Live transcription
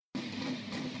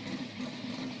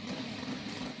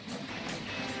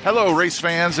Hello, race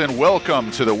fans, and welcome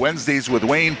to the Wednesdays with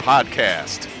Wayne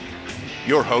podcast.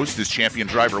 Your host is champion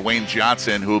driver Wayne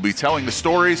Johnson, who will be telling the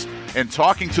stories and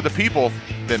talking to the people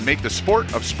that make the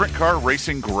sport of sprint car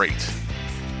racing great.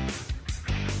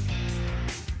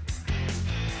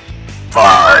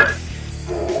 5,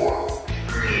 4,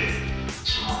 3,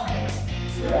 2,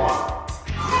 1, go!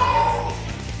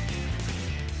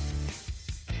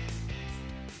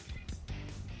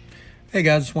 Hey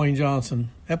guys, it's Wayne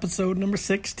Johnson. Episode number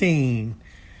 16.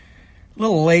 A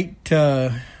little late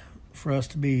for us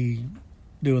to be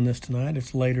doing this tonight.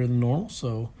 It's later than normal,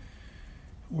 so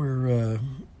we're,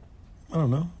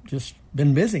 just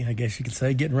been busy, I guess you could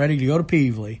say, getting ready to go to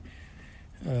Peevely.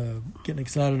 Getting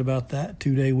excited about that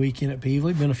 2-day weekend at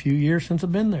Peevely. Been a few years since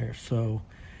I've been there. So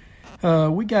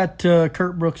we got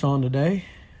Kurt Brooks on today.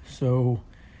 So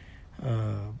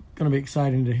going to be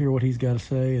exciting to hear what he's got to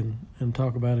say and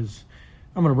talk about his.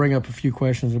 I'm going to bring up a few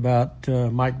questions about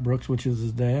Mike Brooks, which is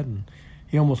his dad, and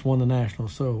he almost won the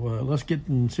Nationals. So let's get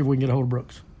and see if we can get a hold of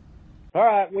Brooks. All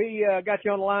right, we got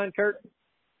you on the line, Kurt.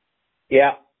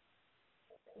 Yeah.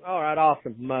 All right,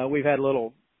 awesome. We've had a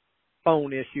little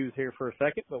phone issues here for a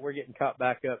second, but we're getting caught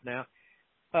back up now.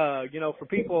 For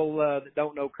people that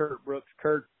don't know Kurt Brooks,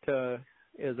 Kurt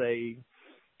is a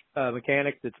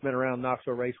mechanic that's been around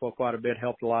Knoxville Raceway quite a bit,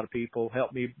 helped a lot of people,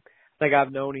 helped me. I think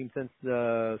I've known him since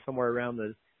somewhere around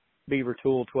the Beaver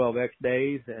Tool 12X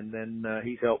days, and then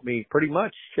he's helped me pretty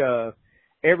much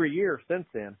every year since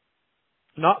then.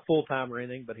 Not full-time or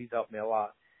anything, but he's helped me a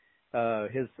lot.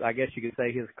 I guess you could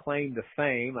say his claim to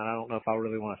fame, and I don't know if I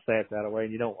really want to say it that way,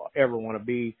 and you don't ever want to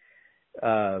be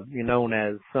known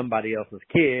as somebody else's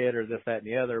kid or this, that, and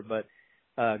the other, but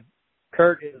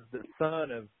Kurt is the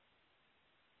son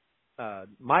of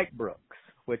Mike Brooks,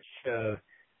 which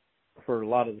for a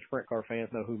lot of the sprint car fans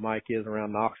know who Mike is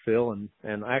around Knoxville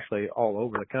and actually all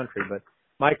over the country. But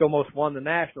Mike almost won the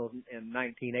Nationals in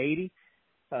 1980.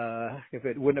 If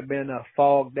it wouldn't have been a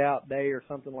fogged out day or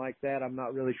something like that, I'm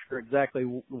not really sure exactly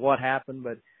what happened,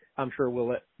 but I'm sure we'll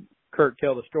let Kurt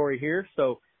tell the story here.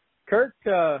 So, Kurt,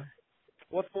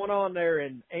 what's going on there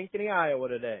in Ankeny, Iowa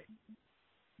today?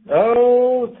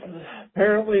 Oh, it's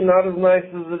apparently not as nice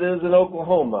as it is in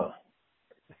Oklahoma.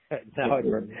 No,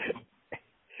 it's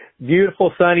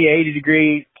beautiful, sunny, 80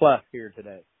 degrees plus here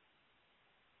today.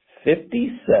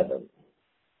 57.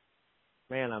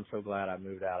 Man, I'm so glad I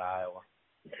moved out of Iowa.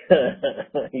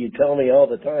 You tell me all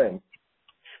the time.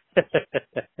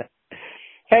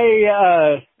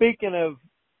 Hey, speaking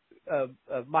of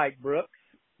Mike Brooks,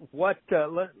 tell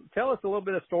us a little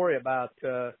bit of story about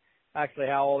actually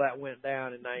how all that went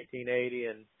down in 1980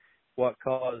 and what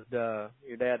caused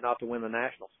your dad not to win the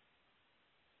Nationals.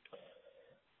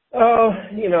 Oh,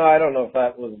 I don't know if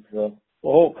that was the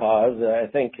whole cause. I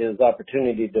think his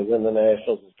opportunity to win the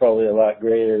Nationals is probably a lot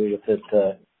greater with it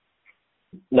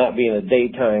not being a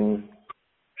daytime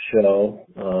show.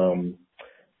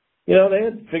 They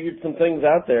had figured some things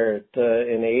out there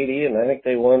in 80, and I think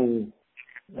they won,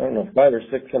 5 or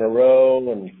 6 in a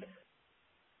row, and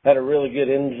had a really good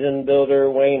engine builder,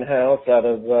 Wayne House, out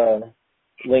of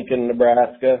Lincoln,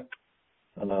 Nebraska.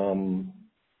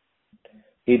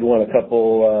 He'd won a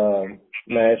couple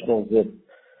Nationals with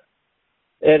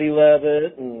Eddie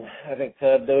Levitt, and I think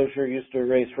Todd Dozier used to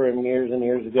race for him years and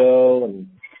years ago, and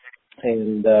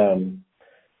him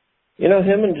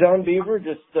and John Beaver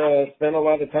just spent a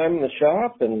lot of time in the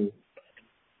shop and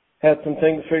had some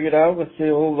things figured out with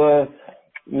the old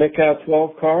Mick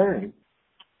 12 car, and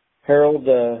Harold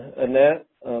Annette,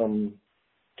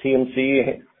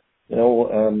 TMC, went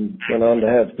on to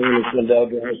have Phoenix Wendell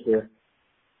drivers for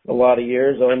a lot of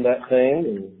years, owned that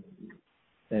thing,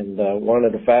 and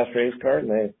wanted a fast race car,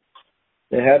 and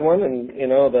they had one, and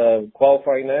the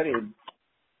qualifying night he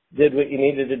did what you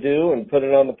needed to do and put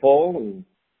it on the pole, and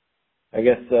I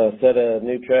guess set a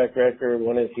new track record,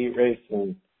 won his heat race,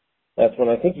 and that's when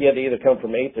I think he had to either come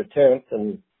from 8th or 10th,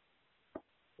 and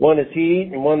won his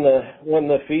heat and won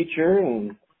the feature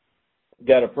and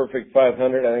got a perfect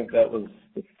 500. I think that was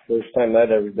the first time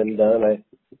that ever been done.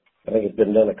 I think it's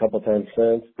been done a couple times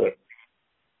since, but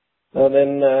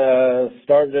then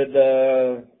started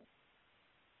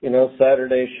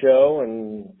Saturday's show,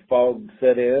 and fog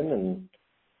set in, and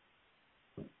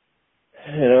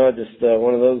just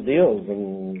one of those deals,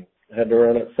 and had to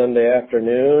run it Sunday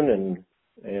afternoon,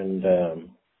 and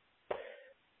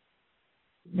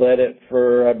led it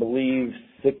for, I believe,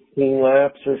 16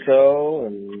 laps or so,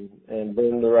 and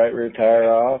burned the right rear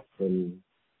tire off, and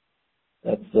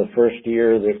that's the first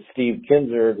year that Steve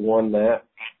Kinzer had won that,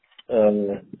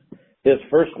 his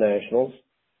first Nationals.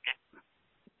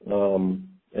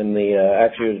 And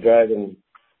actually was driving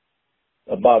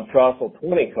a Bob Trossel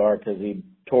 20 car because he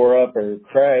tore up or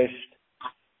crashed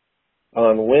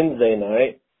on Wednesday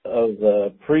night of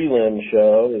the prelim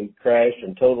show. He crashed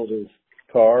and totaled his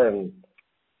car, and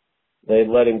they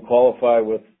let him qualify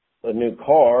with a new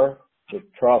car, the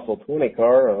Trossel 20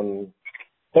 car, on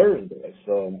Thursday.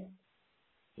 So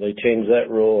they changed that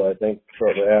rule, I think,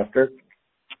 shortly after.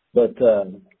 But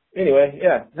anyway,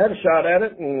 yeah, had a shot at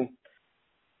it, and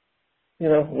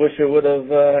wish it would have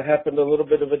happened a little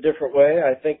bit of a different way.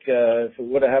 I think if it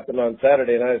would have happened on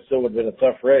Saturday night, it still would have been a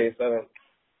tough race. I don't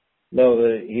know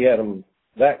that he had him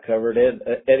that covered.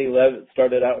 Eddie Levitt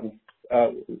started out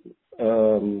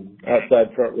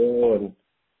outside front row, and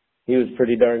he was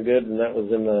pretty darn good, and that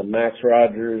was in the Max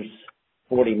Rogers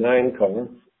 49 car.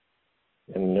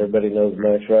 And everybody knows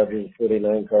Max Rogers'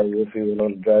 49 car. Wolfie went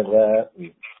on to drive that.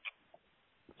 And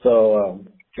so,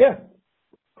 yeah,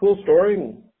 cool story.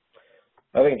 And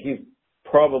I think he's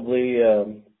probably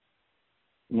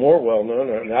more well-known.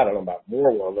 I don't know about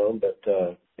more well-known, but,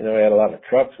 he had a lot of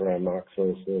trucks around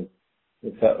Knoxville, so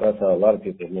that's how a lot of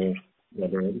people knew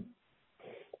him.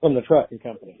 From the trucking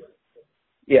company.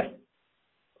 Yeah.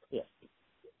 Yeah.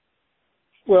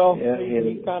 Well, yeah,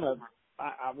 he kind of,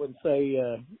 I wouldn't say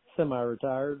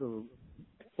semi-retired or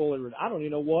fully retired. I don't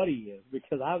even know what he is,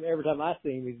 because every time I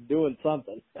see him, he's doing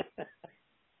something.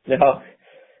 No.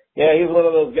 Yeah, he's one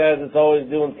of those guys that's always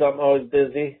doing something, always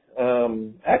busy.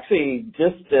 Actually,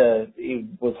 he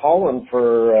was hauling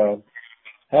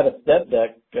had a step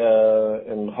deck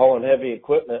and hauling heavy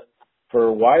equipment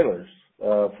for Weilers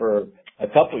for a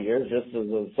couple of years, just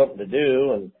as something to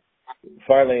do, and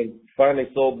finally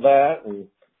sold that. And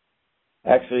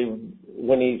actually,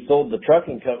 when he sold the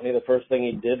trucking company, the first thing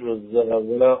he did was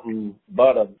went out and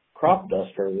bought a crop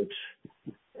duster, which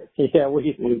yeah,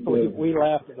 we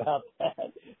laughed about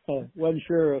that. Wasn't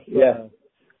sure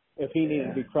if he needed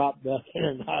to be crop dusting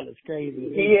or not. It's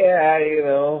crazy. Yeah,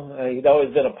 he'd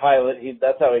always been a pilot.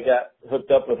 That's how he got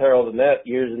hooked up with Harold Annette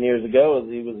years and years ago.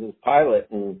 He was his pilot,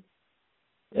 and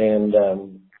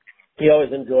he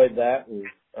always enjoyed that, and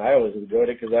I always enjoyed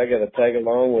it because I got to tag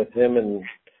along with him and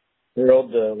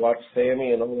Harold to watch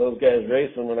Sammy and all those guys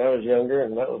racing when I was younger,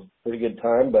 and that was a pretty good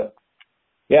time. But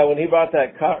yeah, when he bought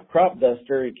that crop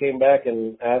duster, he came back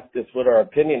and asked us what our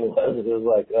opinion was. It was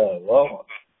like, well,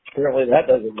 apparently that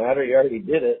doesn't matter. You already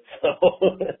did it. So,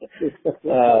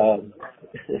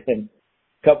 a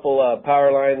couple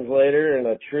power lines later, and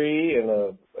a tree, and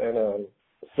a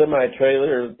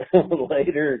semi-trailer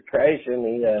later crashing,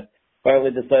 he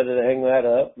finally decided to hang that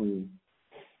up, and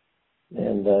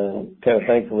kind of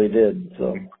thankfully did.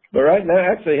 So, but right now,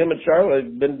 actually, him and Charlotte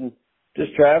have been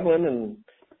just traveling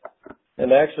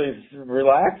and actually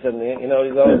relaxing. He's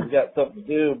always got something to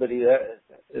do, but he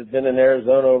has been in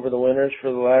Arizona over the winters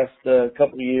for the last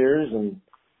couple of years, and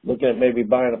looking at maybe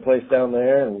buying a place down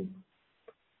there, and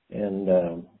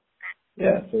so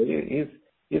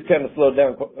he's kind of slowed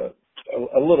down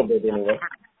a little bit anyway.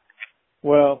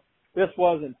 Well, this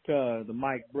wasn't the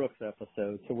Mike Brooks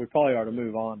episode, so we probably ought to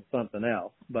move on to something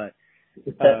else. But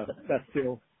that's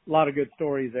still a lot of good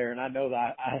stories there, and I know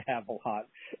that I have a lot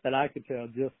that I could tell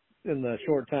just in the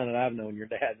short time that I've known your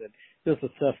dad, that just the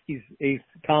stuff he's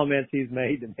comments he's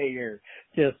made to me are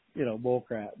just, bull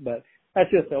crap. But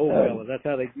that's just the old fellas. That's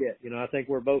how they get. I think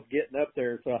we're both getting up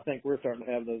there, so I think we're starting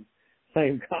to have those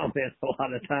same comments a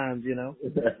lot of times,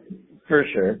 For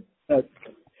sure.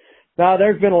 No,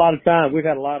 there's been a lot of times. We've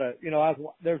had a lot of,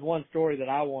 there's one story that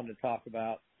I wanted to talk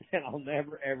about, and I'll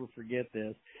never, ever forget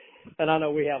this. And I know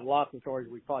we have lots of stories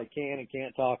we probably can and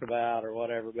can't talk about or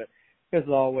whatever, but this is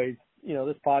always,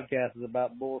 this podcast is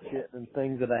about bullshit and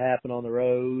things that have happened on the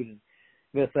road and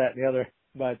this, that, and the other.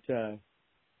 But,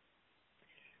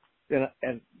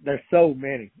 and there's so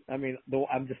many. I mean,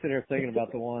 I'm just sitting here thinking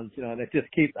about the ones, and it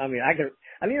just keeps, I need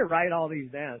to write all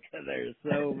these down because there's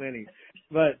so many.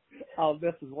 But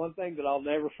this is one thing that I'll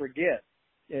never forget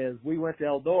is we went to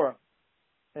Eldora,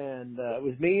 and it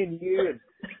was me and you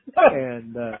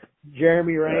and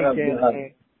Jeremy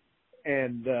Rank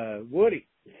and Woody,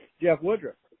 Jeff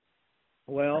Woodruff.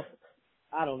 Well,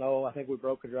 I don't know. I think we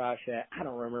broke a dry shaft. I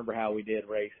don't remember how we did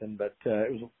racing, but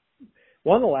it was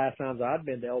one of the last times I'd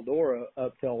been to Eldora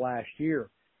up till last year.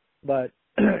 But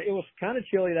it was kind of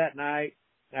chilly that night.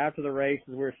 After the races,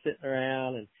 we were sitting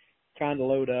around and trying to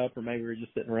load up, or maybe we were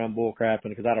just sitting around bull crapping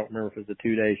because I don't remember if it was a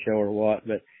 2-day show or what.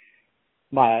 But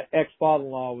my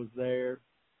ex-father-in-law was there,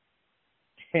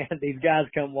 and these guys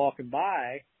come walking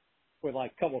by with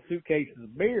like a couple suitcases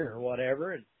of beer or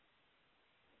whatever,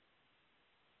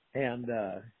 and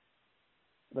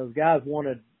those guys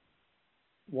wanted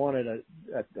a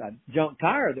junk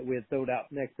tire that we had thrown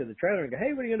out next to the trailer, and go,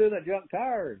 hey, what are you gonna do with that junk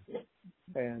tire?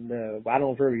 And I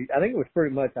don't know, I think it was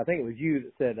you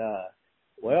that said,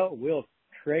 well, we'll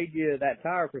trade you that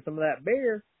tire for some of that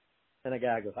beer. And the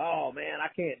guy goes, oh man, I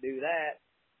can't do that.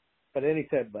 But then he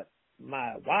said, but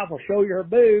my wife will show you her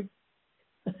boob.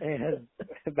 And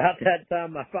about that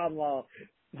time, my father-in-law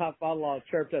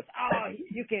chirped us, oh,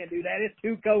 you can't do that. It's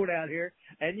too cold out here.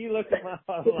 And you looked at my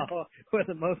father-in-law with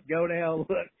the most go-down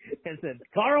look and said,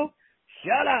 Carl,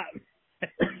 shut up.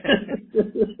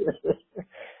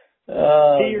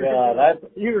 Oh, God.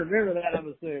 You remember that,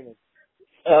 I'm assuming.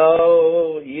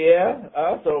 Oh, yeah. I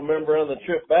also remember on the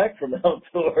trip back from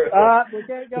Outdoor. We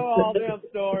can't go all them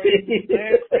stories. We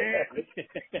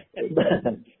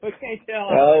can't tell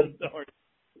all them stories.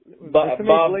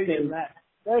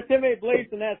 There's too many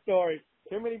bleeps in that story.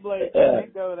 Too many bleeps.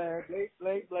 Can't go there.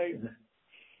 Bleep, bleep.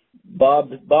 Bob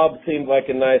seemed like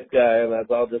a nice guy, and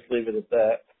I'll just leave it at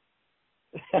that.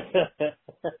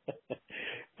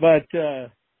 But,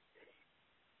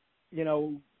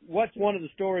 what's one of the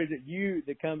stories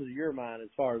that comes to your mind as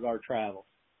far as our travels?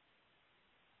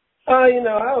 I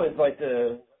always like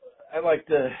the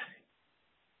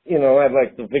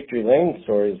victory lane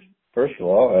stories. First of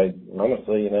all, I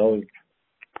honestly, we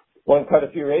won quite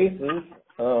a few races.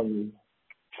 I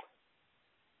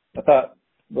thought,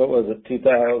 what was it,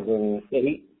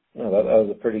 2008? I thought that was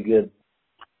a pretty good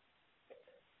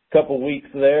couple weeks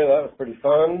there. That was pretty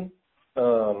fun.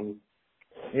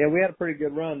 Yeah, we had a pretty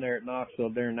good run there at Knoxville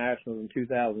during Nationals in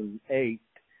 2008.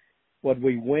 Would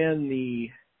we win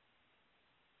the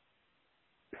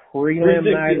prelim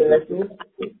night?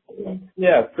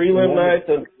 Yeah, prelim night.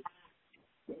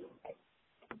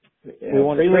 We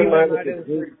won the prelim night.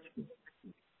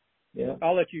 Yeah.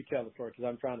 I'll let you tell the story because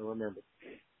I'm trying to remember.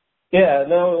 Yeah,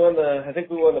 no, I think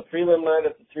we won the prelim night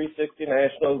at the 360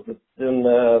 Nationals, then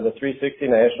the 360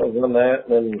 Nationals won that,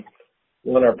 and then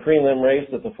won our prelim race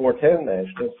at the 410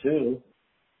 Nationals too.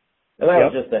 And that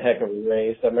was just a heck of a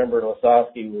race. I remember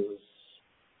Lasowski was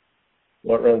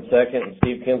run second and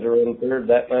Steve Kinzer run third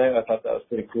that night. I thought that was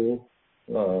pretty cool.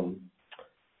 And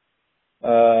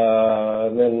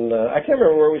then I can't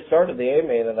remember where we started the A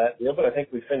main of that deal, but I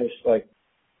think we finished like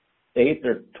 8th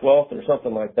or 12th or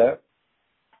something like that.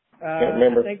 Can't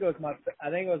remember. I think it was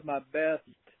my best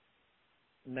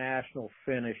national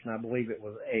finish, and I believe it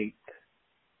was 8th.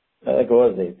 I think it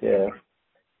was 8th, yeah.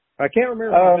 I can't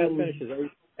remember if my best finish is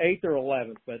 8th or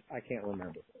 11th, but I can't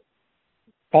remember.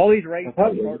 All these races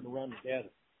are starting to run together.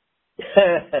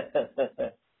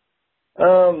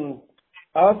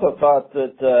 I also thought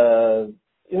that, I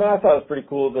thought it was pretty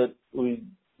cool that we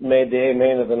made the A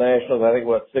main of the Nationals, I think,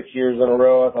 6 years in a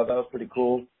row. I thought that was pretty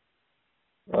cool.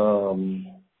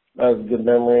 That was a good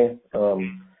memory.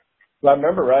 If I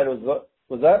remember right,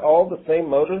 was that all the same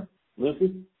motor,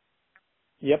 Lucy?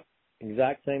 Yep,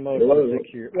 exact same motor for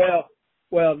 6 years.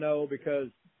 Well, no, because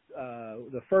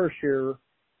the first year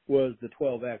was the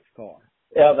 12X car.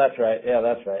 Yeah, that's right.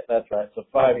 So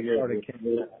 5 years.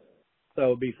 So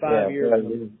it'd be 5 years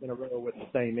in a row with the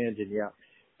same engine, yeah.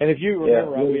 And if you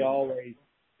remember,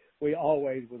 we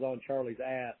always was on Charlie's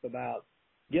ass about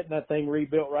getting that thing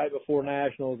rebuilt right before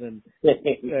Nationals and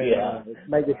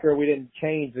making sure we didn't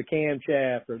change the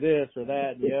camshaft or this or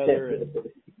that and the other. And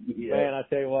man, I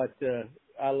tell you what,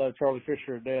 I love Charlie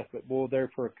Fisher to death, but boy, there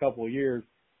for a couple of years,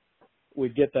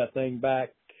 we'd get that thing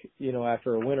back,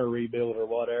 after a winter rebuild or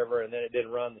whatever, and then it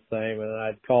didn't run the same. And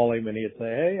I'd call him and he'd say,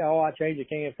 hey, I changed the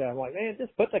camshaft. I'm like, man,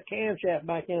 just put the camshaft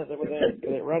back in it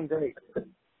because it run great.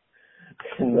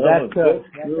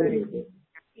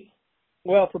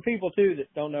 Well, for people too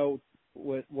that don't know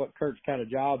what Kurt's kind of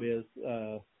job is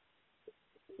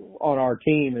on our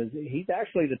team, is he's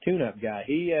actually the tune-up guy.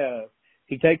 He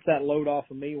takes that load off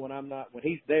of me when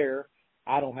he's there.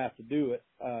 I don't have to do it,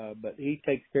 but he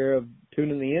takes care of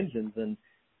tuning the engines and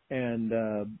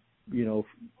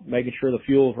making sure the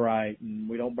fuel's right and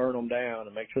we don't burn them down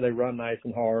and make sure they run nice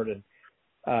and hard. And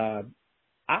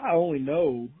I only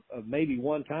know of maybe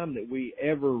one time that we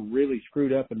ever really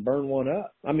screwed up and burned one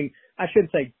up. I mean, I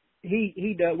shouldn't say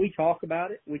he does. We talk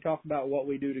about it. We talk about what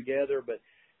we do together,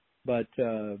 but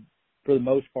for the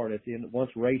most part, at the end,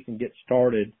 once racing gets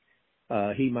started,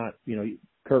 he might,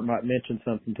 Kurt might mention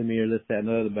something to me or this, that, and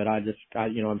the other, but I'm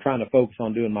trying to focus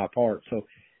on doing my part. So,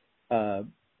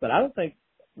 but I don't think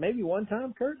maybe one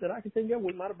time, Kurt, that I can think of,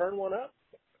 we might have burned one up.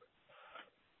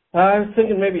 I was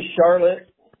thinking maybe Charlotte.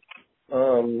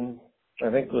 I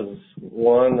think it was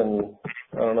one, and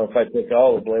I don't know if I take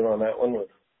all the blame on that one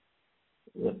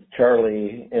with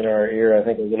Charlie in our ear. I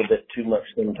think a little bit too much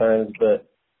sometimes, but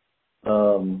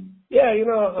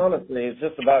honestly, it's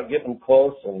just about getting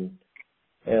close and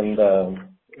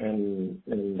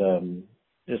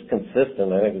just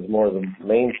consistent. I think is more the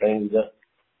main thing.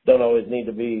 don't always need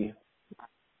to be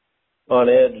on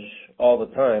edge all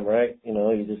the time, right?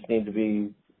 You just need to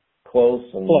be close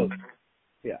and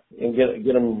Yeah, and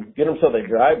get them so they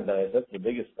drive nice. That's the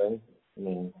biggest thing. I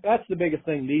mean, that's the biggest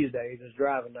thing these days is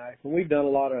driving nice. And we've done a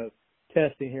lot of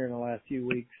testing here in the last few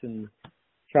weeks and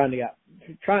trying to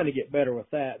get better with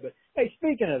that. But hey,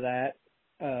 speaking of that,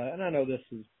 and I know this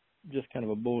is just kind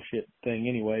of a bullshit thing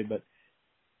anyway, but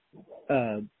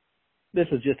this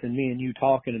is just in me and you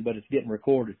talking, but it's getting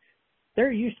recorded.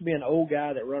 There used to be an old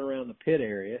guy that run around the pit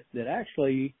area that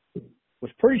actually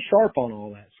was pretty sharp on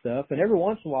all that stuff, and every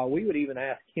once in a while we would even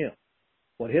ask him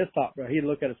what his thought. He'd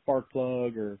look at a spark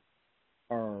plug or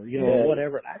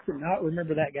whatever. I could not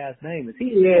remember that guy's name. Is he?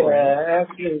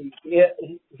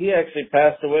 he actually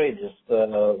passed away just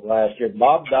last year.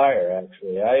 Bob Dyer,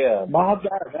 actually. Bob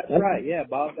Dyer. That's right. Yeah,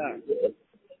 Bob Dyer.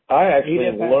 I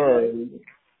actually learned.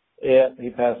 Yeah, he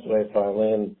passed away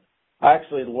finally, and I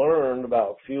actually learned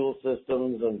about fuel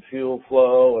systems and fuel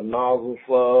flow and nozzle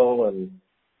flow and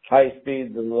high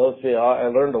speeds and those. I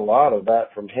learned a lot of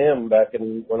that from him back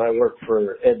when I worked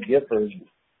for Ed Gifford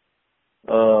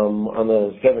on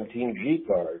the 17G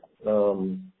card.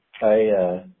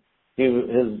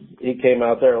 He came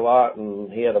out there a lot,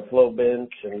 and he had a flow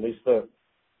bench, and we spent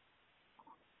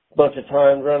a bunch of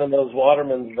time running those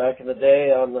Watermans back in the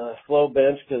day on the flow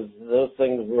bench because those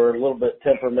things were a little bit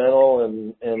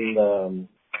temperamental, and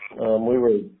we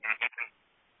were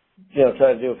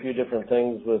trying to do a few different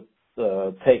things with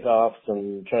takeoffs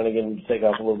and trying to get him to take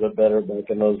off a little bit better back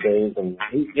in those days. And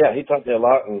he taught me a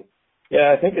lot. And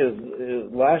I think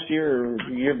his last year or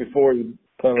the year before he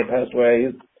finally passed away,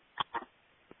 he's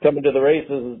coming to the races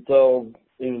until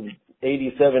he was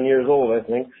 87 years old, I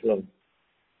think. So.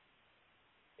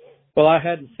 Well, I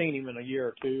hadn't seen him in a year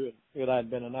or two, because I'd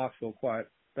been in Knoxville quite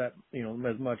that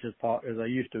as much as I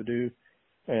used to do,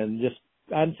 and just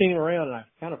I hadn't seen him around, and I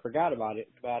kind of forgot about him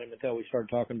until we started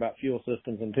talking about fuel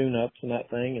systems and tune-ups and that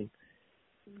thing.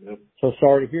 And so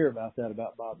sorry to hear about that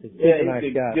about Bob. He's a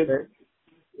nice guy.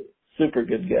 Super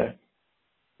good guy.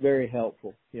 Very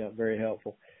helpful. Yeah, very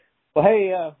helpful. Well,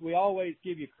 hey, we always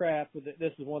give you crap.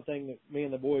 This is one thing that me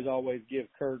and the boys always give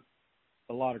Kurt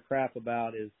a lot of crap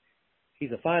about is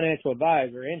he's a financial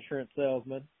advisor, insurance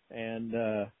salesman, and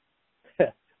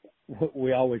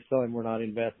we always tell him we're not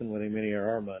investing with him any of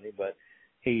our money, but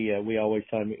we always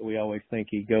think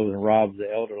he goes and robs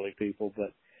the elderly people.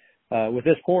 But with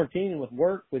this quarantine and with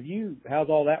work with you, how's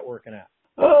all that working out?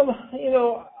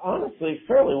 Honestly,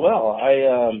 fairly well.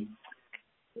 I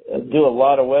do a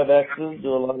lot of WebExes,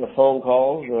 do a lot of phone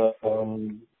calls.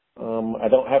 I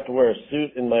don't have to wear a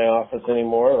suit in my office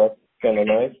anymore. That's kind of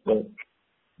nice, but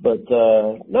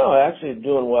no, actually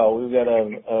doing well. We've got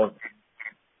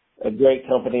a great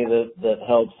company that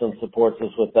helps and supports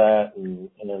us with that, and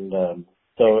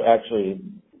so actually,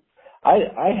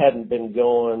 I hadn't been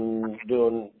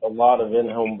doing a lot of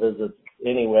in-home visits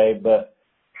anyway, but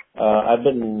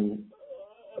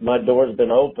my door's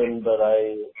been open,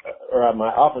 my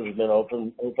office has been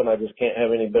open. I just can't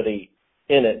have anybody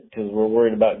in it because we're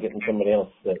worried about getting somebody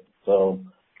else sick. So,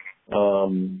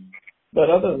 but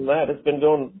other than that, it's been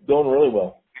going really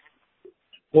well.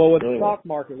 Well, with the stock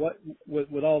market,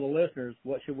 with all the listeners,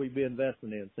 what should we be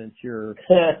investing in since you're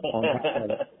on top of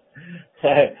it?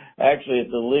 Actually,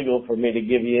 it's illegal for me to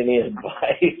give you any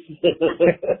advice.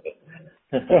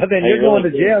 Well, then you're going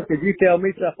to jail because you tell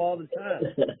me stuff all the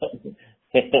time.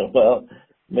 Well,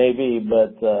 maybe,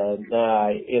 but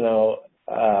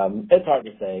it's hard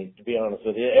to say, to be honest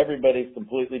with you. Everybody's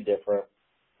completely different.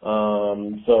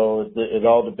 So it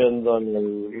all depends on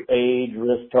your age,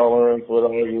 risk tolerance, what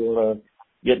all you want to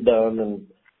get done. And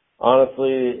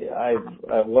honestly,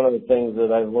 one of the things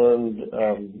that I've learned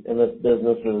in this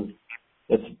business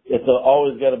is it's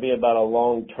always got to be about a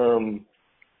long-term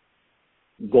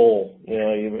goal.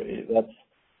 That's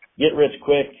get rich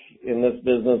quick in this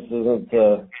business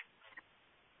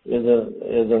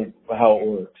isn't how it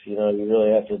works. You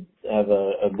really have to have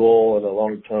a goal and a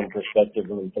long-term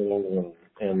perspective on things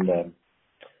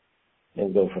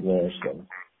and go from there. So,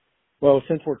 well,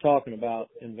 since we're talking about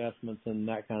investments and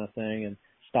that kind of thing and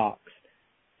stocks,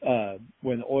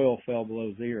 when the oil fell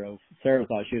below zero, Sarah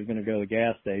thought she was going to go to the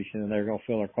gas station and they were going to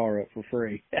fill her car up for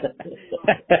free.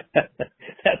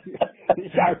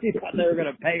 She thought they were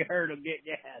going to pay her to get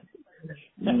gas.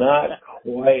 Not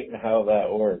quite how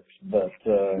that works, but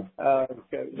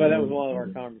okay. But that was one of our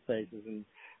conversations, and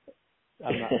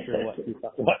I'm not sure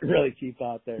what really she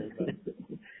thought there. But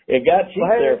it got cheap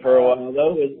there for a while,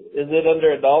 though. Is it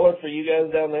under $1 for you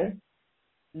guys down there?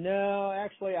 No,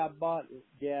 actually, I bought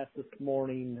gas this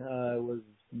morning. It was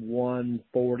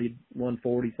 $1.40,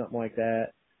 something like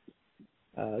that.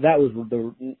 That was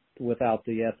without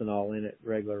the ethanol in it,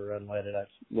 regular unleaded.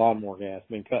 That's lawnmower gas.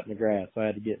 Been cutting the grass, so I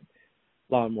had to get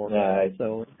lawnmower gas.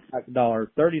 So like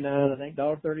 $1.39, I think.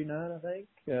 $1.39, I think.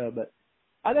 But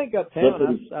I think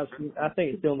uptown, I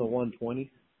think it's still in the 120s.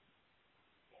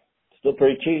 Still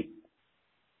pretty cheap.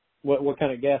 What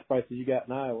kind of gas prices you got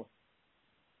in Iowa?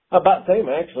 About the same,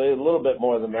 actually. A little bit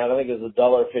more than that. I think it was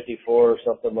 $1.54 or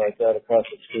something like that across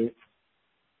the street.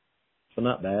 So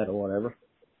not bad or whatever.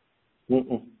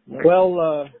 Mm-mm.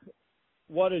 Well,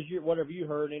 what have you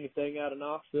heard? Anything out of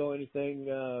Knoxville? Anything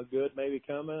good maybe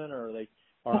coming, or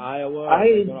Iowa? Are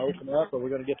they going to open up? Or we're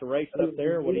going to get to racing up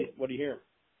there? What do you hear?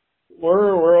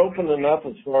 We're opening up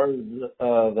as far as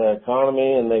the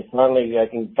economy, and I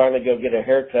can finally go get a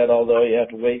haircut. Although you have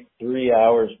to wait 3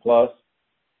 hours plus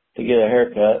to get a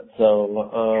haircut. So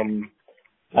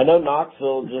I know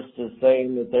Knoxville just is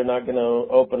saying that they're not going to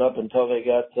open up until they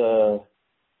got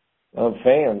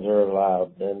fans are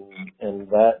allowed, and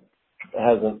that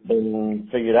hasn't been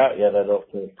figured out yet, I don't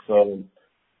think. So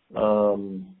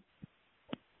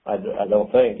I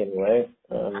don't think anyway.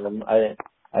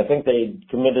 I think they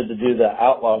committed to do the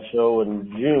Outlaw show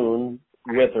in June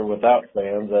with or without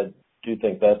fans. I do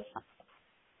think that's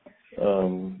a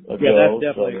go. That's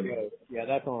definitely a go. Yeah,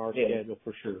 that's on our schedule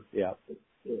for sure. Yeah.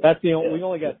 That's we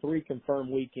only got 3 confirmed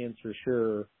weekends for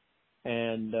sure,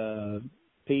 and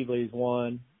Peevely's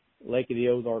one, Lake of the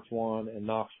Ozarks one, and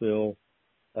Knoxville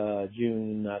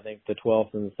June, I think the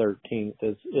 12th and the 13th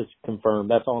is confirmed.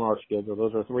 That's on our schedule.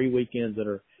 Those are 3 weekends that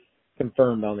are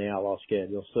confirmed on the Outlaw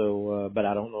schedule. So, but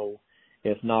I don't know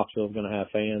if Knoxville is going to have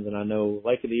fans, and I know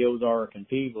Lake of the Ozark and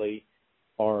Peevely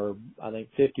are, I think,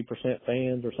 50%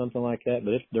 fans or something like that,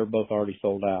 but they're both already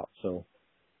sold out. So,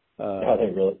 I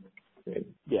think really.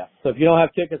 Yeah. So if you don't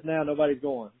have tickets now, nobody's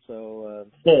going. So,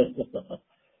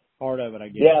 part of it, I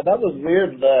guess. Yeah, that was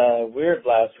weird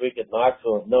last week at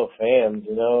Knoxville with no fans,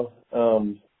 you know. I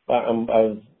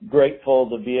was grateful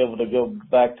to be able to go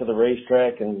back to the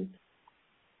racetrack and,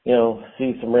 you know,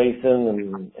 see some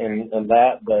racing and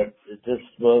that, but it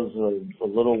just was a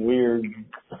little weird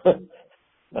to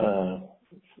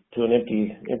an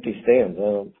empty stand.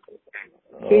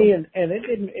 See, and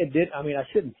it did, I mean, I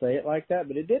shouldn't say it like that,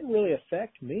 but it didn't really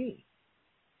affect me.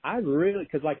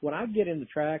 Because like when I get in the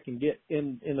track and get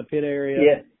in the pit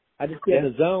area, I just get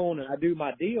in the zone and I do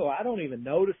my deal. I don't even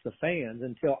notice the fans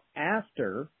until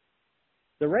after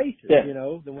the races, you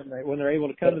know, when they're able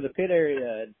to come to the pit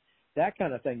area and that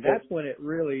kind of thing. That's when I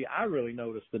really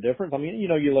noticed the difference. I mean, you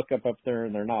know, you look up there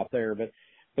and they're not there, but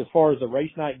as far as the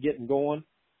race night getting going,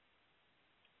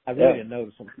 I really didn't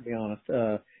notice them, to be honest.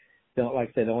 Like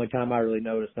I said, the only time I really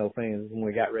noticed no fans is when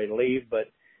we got ready to leave,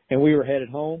 and we were headed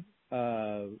home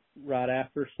right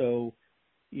after, so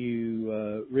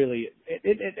you really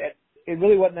it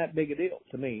really wasn't that big a deal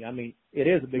to me. I mean, it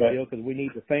is a big deal because we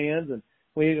need the fans and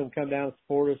we need them to come down and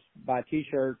support us, buy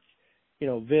T-shirts, you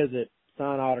know, visit,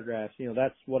 sign autographs. You know,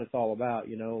 that's what it's all about.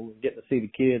 You know, getting to see the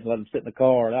kids, let them sit in the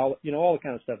car, and all the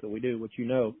kind of stuff that we do, which you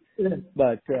know.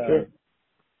 But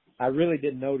I really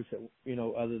didn't notice it, you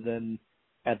know, other than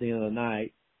at the end of the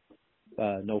night,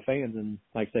 no fans, and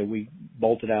like I say, we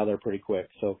bolted out of there pretty quick.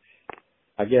 So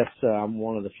I guess I'm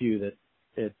one of the few that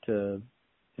it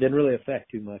didn't really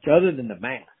affect too much, other than the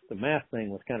mask. The mask thing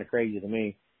was kind of crazy to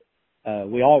me.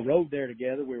 We all rode there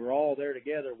together. We were all there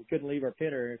together. We couldn't leave our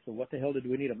pit area, so what the hell did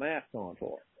we need a mask on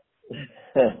for?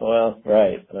 Well,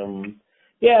 right.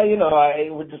 Yeah, you know,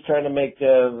 we're just trying to make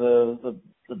the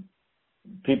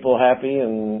people happy,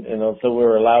 and you know, so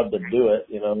we're allowed to do it.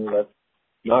 You know, that's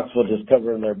Knoxville just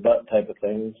covering their butt type of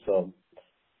thing. So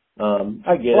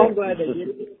I get well,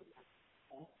 it.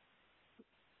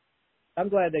 I'm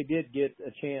glad they did get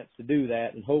a chance to do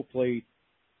that, and hopefully,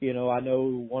 you know, I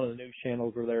know one of the news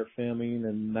channels were there filming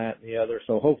and that and the other,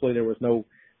 so hopefully there was no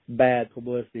bad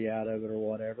publicity out of it or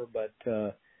whatever. But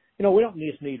you know, we don't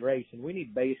just need racing. We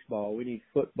need baseball. We need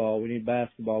football. We need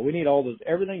basketball. We need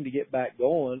everything to get back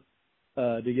going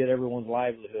to get everyone's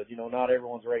livelihood. You know, not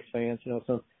everyone's race fans. You know,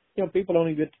 some people don't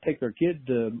even get to take their kids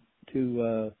to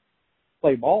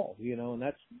play ball. You know, and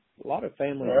that's a lot of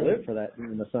families live for that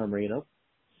during the summer. You know.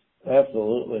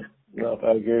 Absolutely. No,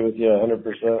 I agree with you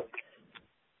 100%.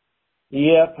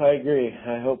 Yep, I agree.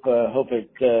 I hope it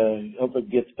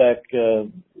gets back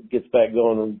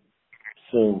going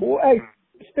soon. Well, hey,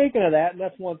 speaking of that, and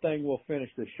that's one thing we'll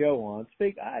finish the show on.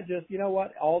 You know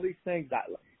what? All these things,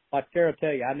 like Tara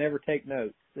tell you, I never take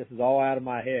notes. This is all out of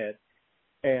my head.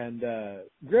 And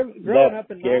growing up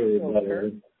in Knoxville,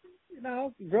 Kurt, you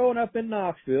know, growing up in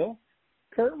Knoxville,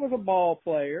 Kurt was a ball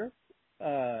player.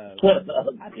 I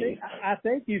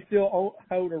think you still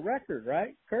hold a record,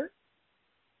 right, Kurt?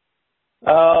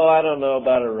 Oh, I don't know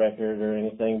about a record or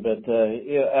anything, but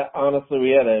honestly, we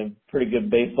had a pretty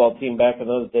good baseball team back in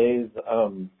those days.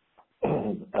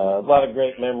 A lot of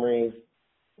great memories.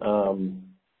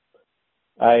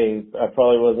 I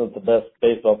probably wasn't the best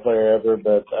baseball player ever,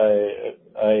 but I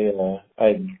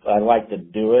like to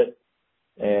do it,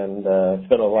 and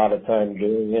spent a lot of time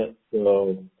doing it.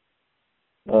 So,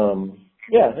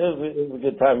 yeah, it was a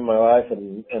good time in my life,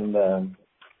 and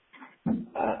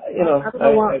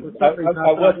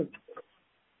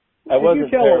I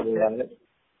wasn't terrible at it.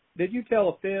 Did you tell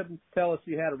a fib and tell us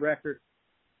you had a record?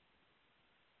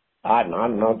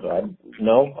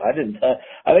 No, I didn't.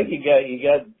 I think you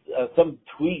got some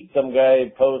tweet some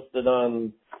guy posted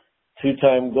on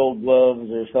 2-time Gold Gloves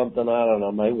or something. I don't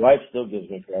know. My wife still gives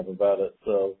me crap about it.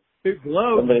 So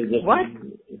Gloves? What?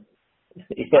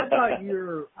 Yeah. I thought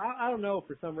I don't know,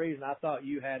 for some reason I thought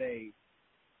you had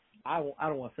I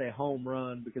don't want to say a home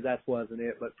run because that wasn't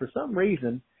it, but for some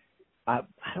reason I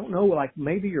don't know, like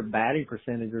maybe your batting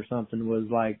percentage or something was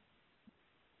like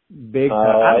big.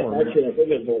 I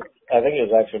think it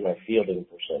was actually my fielding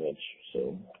percentage.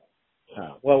 So,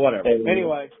 well, whatever.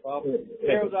 Anyway,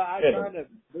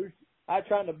 I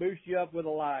trying to boost you up with a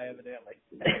lie, evidently.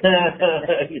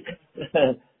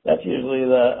 That's usually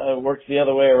works the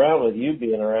other way around with you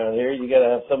being around here. You got to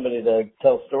have somebody to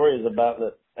tell stories about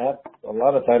it. A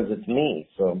lot of times it's me.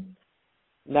 So,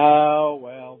 no,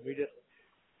 well, we just,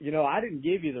 I didn't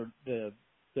give you the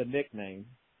nickname,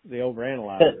 the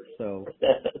overanalyzer, so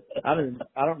I don't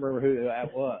remember who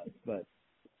that was, but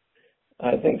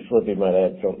I think Slippy might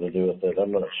have had something to do with it.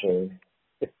 I'm not sure.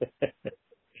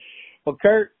 Well,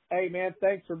 Kurt, hey man,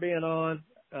 thanks for being on.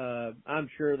 I'm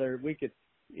sure we could,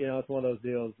 it's one of those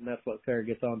deals, and that's what Sarah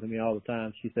gets on to me all the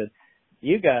time. She said,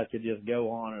 you guys could just go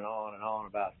on and on and on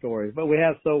about stories, but we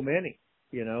have so many,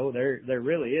 there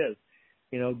really is,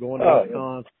 going to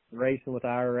Wisconsin, racing with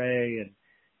IRA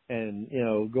and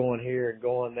going here and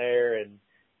going there and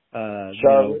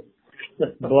Charlotte.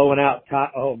 Blowing out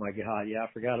oh my God, yeah, I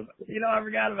forgot about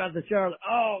the Charlotte.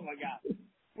 Oh my God.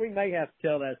 We may have to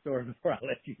tell that story before I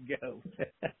let you go.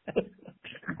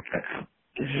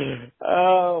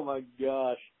 Oh my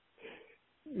gosh.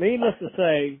 Needless to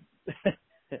say,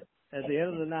 at the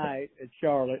end of the night at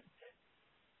Charlotte,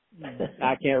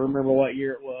 I can't remember what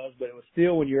year it was, but it was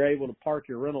still when you're able to park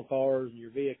your rental cars and your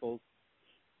vehicles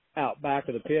out back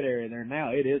of the pit area there.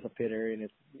 Now it is a pit area and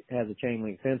it has a chain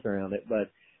link fence around it, but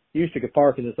you used to could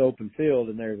park in this open field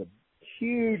and there's a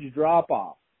huge drop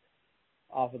off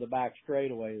of the back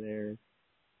straightaway there.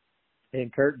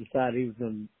 And Kurt decided he was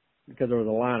going to, because there was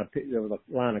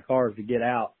a line of cars to get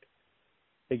out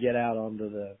onto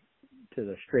the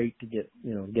street to get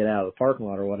out of the parking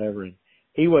lot or whatever. And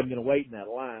he wasn't going to wait in that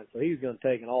line. So he was going to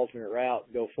take an alternate route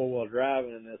and go 4-wheel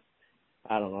driving in this,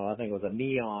 I don't know, I think it was a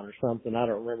Neon or something. I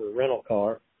don't remember, the rental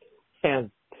car. And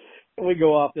we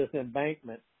go off this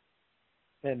embankment.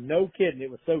 And no kidding, it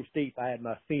was so steep I had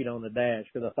my feet on the dash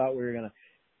because I thought we were going to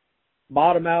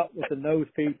bottom out with the nose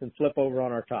piece and flip over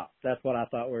on our top. That's what I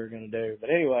thought we were going to do. But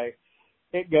anyway,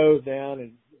 it goes down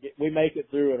and we make it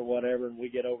through it or whatever, and we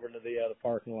get over into the other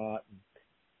parking lot and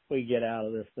we get out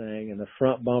of this thing, and the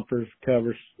front bumper's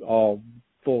covers all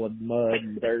full of mud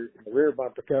and dirt. The rear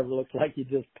bumper cover looks like you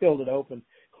just peeled it open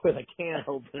with a can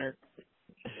opener.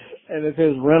 And it's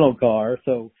his rental car.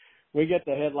 So we get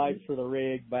the headlights for the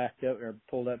rig backed up or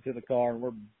pulled up to the car, and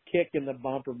we're kicking the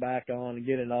bumper back on and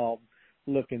get it all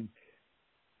looking.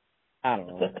 I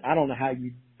don't know how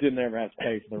you didn't ever have to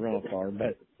pay for the rental car,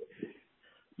 but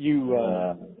you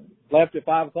left at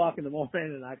 5 o'clock in the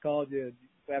morning, and I called you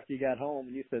after you got home,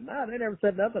 and you said, "No, they never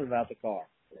said nothing about the car."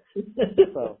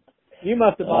 So you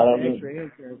must have bought the extra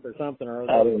insurance or something, or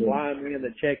there was a blind man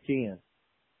that checked you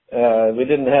in. We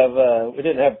didn't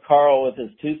have Carl with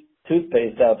his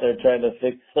toothpaste out there trying to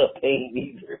fix the paint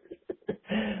either.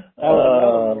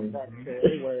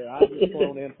 Where I just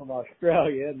flown in from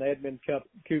Australia and they had been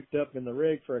cooped up in the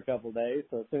rig for a couple of days.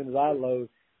 So as soon as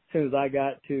I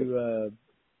got to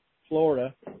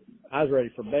Florida, I was ready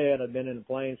for bed. I'd been in the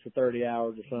planes for 30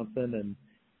 hours or something, and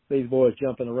these boys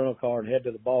jump in the rental car and head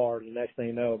to the bar. And the next thing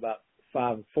you know, about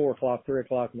 4 o'clock, 3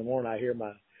 o'clock in the morning, I hear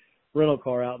my rental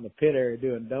car out in the pit area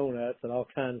doing donuts and all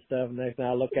kinds of stuff. And next thing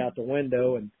I look out the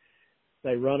window and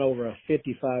they run over a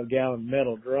 55-gallon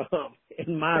metal drum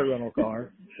in my rental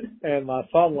car. And my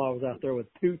father-in-law was out there with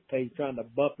toothpaste trying to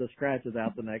buff the scratches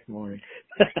out the next morning.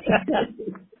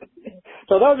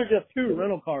 So those are just 2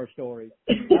 rental car stories.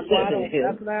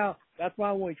 That's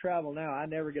why when we travel now, I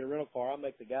never get a rental car. I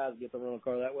make the guys get the rental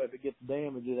car. That way if it gets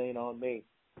damaged, it ain't on me.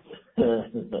 We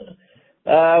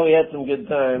had some good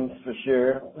times for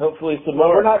sure. Hopefully some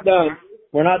more. We're not done.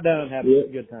 We're not done having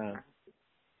a good time.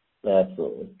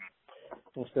 Absolutely.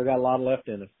 We still got a lot left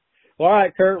in us. Well, all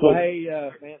right, Kurt. Well, hey,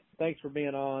 man, thanks for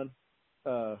being on.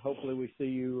 Hopefully we see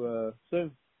you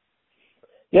soon.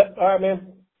 Yep. All right,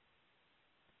 man.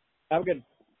 Have a good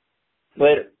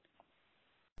Later.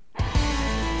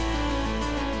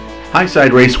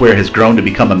 Highside Racewear has grown to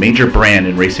become a major brand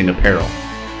in racing apparel.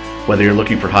 Whether you're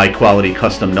looking for high-quality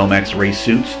custom Nomex race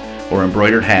suits or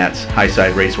embroidered hats,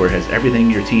 Highside Racewear has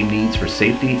everything your team needs for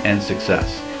safety and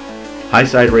success.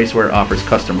 Highside Racewear offers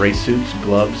custom race suits,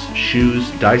 gloves, shoes,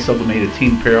 dye-sublimated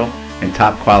team apparel, and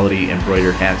top-quality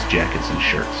embroidered hats, jackets, and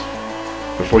shirts.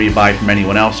 Before you buy from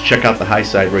anyone else, check out the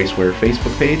Highside Racewear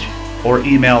Facebook page or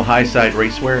email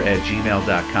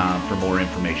highsideracewear@gmail.com for more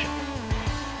information.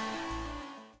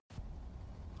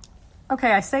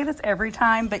 Okay, I say this every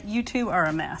time, but you two are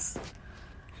a mess.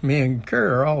 Me and Kurt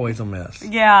are always a mess.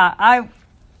 Yeah,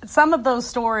 some of those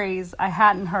stories I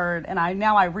hadn't heard, and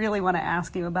now I really want to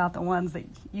ask you about the ones that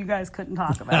you guys couldn't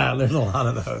talk about. There's a lot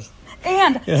of those.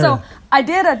 And so I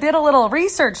did a little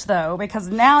research, though, because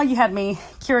now you had me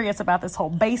curious about this whole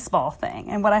baseball thing.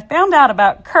 And what I found out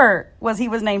about Kurt was he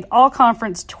was named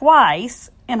All-Conference twice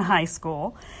in high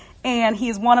school, and he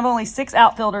is one of only 6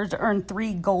 outfielders to earn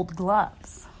 3 Gold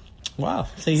Gloves. Wow.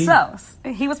 See, So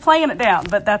he was playing it down,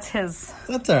 but that's his.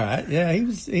 That's all right. Yeah,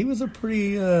 he was a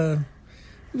pretty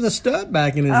he was a stud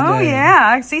back in his day. Oh yeah,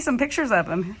 I see some pictures of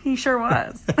him. He sure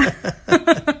was.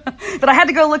 But I had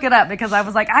to go look it up because I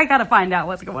was like, I got to find out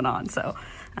what's going on. So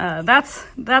that's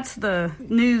the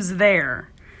news there.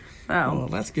 So Well,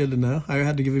 that's good to know. I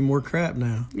had to give him more crap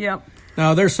now. yep.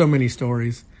 No, there's so many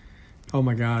stories. Oh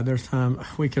my God, there's time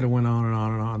we could have went on and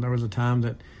on and on. There was a time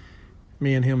that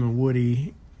me and him and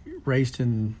Woody raced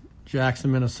in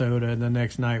Jackson, Minnesota, and the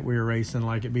next night we were racing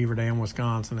like at Beaver Dam,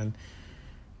 Wisconsin, and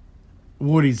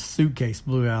Woody's suitcase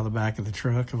blew out of the back of the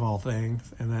truck, of all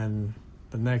things. And then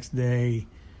the next day,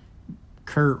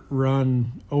 Kurt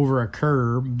run over a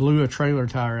curb, blew a trailer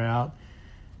tire out,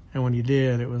 and when you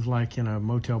did, it was like in a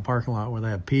motel parking lot where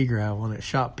they had pea gravel, and it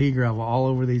shot pea gravel all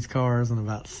over these cars, and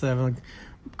about 7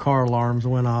 car alarms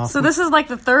went off. So this is like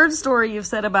the third story you've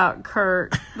said about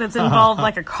Kurt that's involved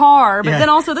like a car, but Yeah. then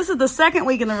also this is the second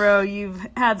week in a row you've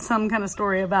had some kind of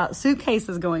story about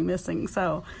suitcases going missing.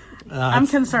 So I'm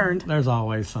concerned. There's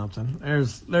always something.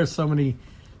 There's so many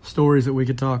stories that we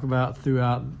could talk about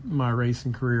throughout my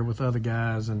racing career with other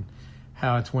guys and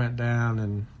how it's went down,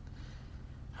 and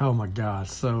oh my God,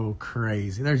 so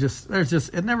crazy. There's just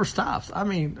it never stops. I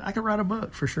mean, I could write a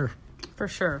book for sure. For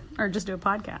sure. Or just do a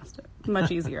podcast.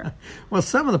 Much easier. Well,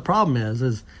 some of the problem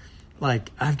is like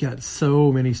I've got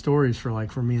so many stories for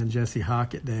me and Jesse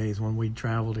Hockett days when we'd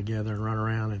travel together and run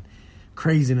around and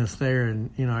craziness there,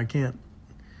 and I can't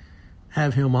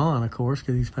have him on, of course,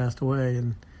 because he's passed away,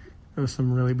 and there was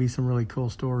some really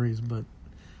cool stories, but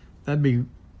that'd be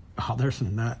there's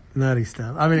some nutty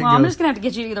stuff. I mean, Well, I'm just going to have to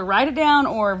get you to either write it down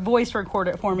or voice record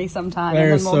it for me sometime,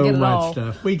 there's and then we'll so get it much all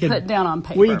stuff we could put down on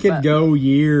paper. We could go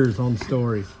years on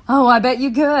stories. Oh, I bet you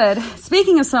could.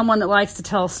 Speaking of someone that likes to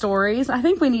tell stories, I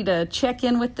think we need to check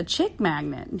in with the Chick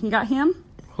Magnet. You got him?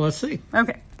 Well, let's see.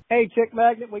 Okay. Hey, Chick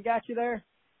Magnet, we got you there.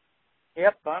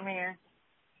 Yep, I'm here.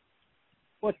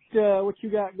 What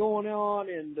you got going on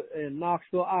in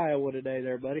Knoxville, Iowa today,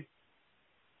 there, buddy?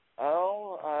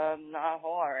 Oh, not a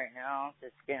whole lot right now.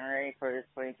 Just getting ready for this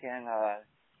weekend.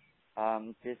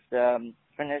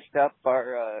 Finished up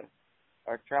our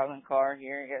traveling car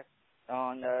here. Yes,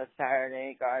 on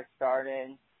Saturday, got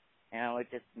started, and we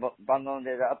just bundled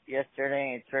it up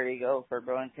yesterday. It's ready to go for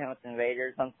Burlington with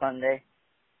Invaders on Sunday.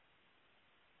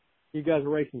 You guys are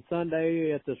racing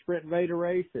Sunday at the Sprint Invader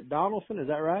race at Donaldson, is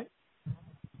that right?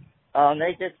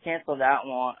 They just canceled that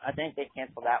one. I think they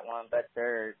canceled that one, but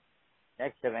their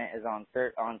next event is on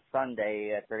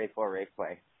Sunday at 34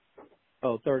 Raceway.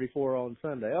 Oh, 34 on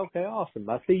Sunday. Okay, awesome.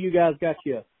 I see you guys got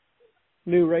you a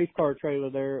new race car trailer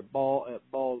there at Balls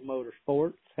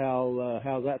Motorsports.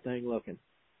 How's that thing looking?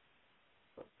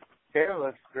 It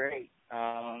looks great.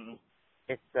 I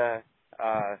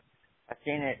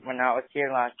seen it when I was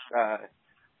here last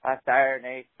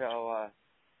Saturday, so it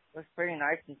looks pretty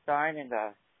nice inside, and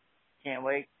can't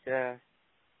wait to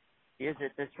use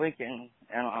it this weekend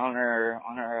and on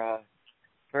our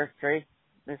first race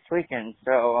this weekend.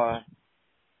 So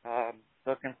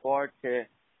looking forward to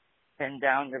heading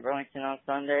down to Burlington on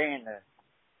Sunday, and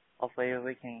hopefully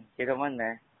we can get a win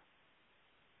there.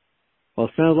 Well,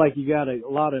 it sounds like you got a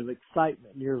lot of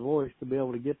excitement in your voice to be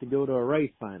able to get to go to a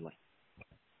race finally.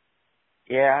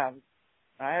 Yeah,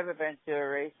 I haven't been to a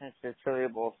race since the Chili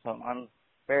Bowl, so I'm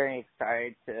very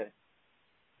excited to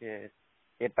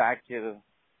get back to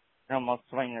normal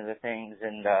swing of the things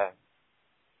and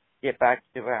get back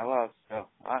to what I love. So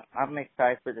I'm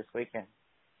excited for this weekend.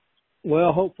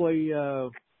 Well, hopefully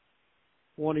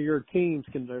one of your teams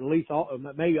can, or at least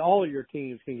maybe all of your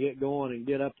teams can get going and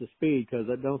get up to speed, because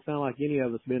it don't sound like any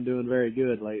of us been doing very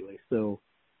good lately. So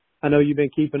I know you've been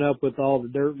keeping up with all the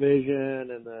Dirt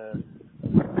Vision and the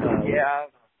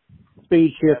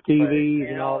Speed Shift TVs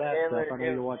and all that stuff. I know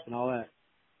you're watching all that.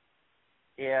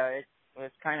 Yeah, it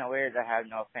was kind of weird to have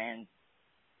no fans,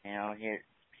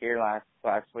 here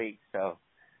last week. So,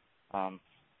 sometimes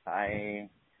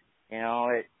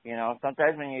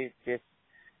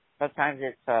sometimes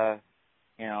it's,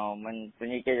 when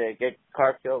you get a good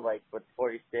car field like with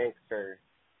 46 or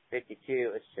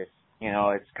 52, it's just,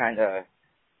 it's kind of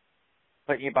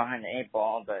putting you behind the 8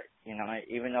 ball. But,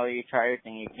 even though you try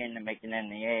everything you can to make an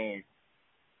NEA, it's,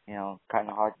 kind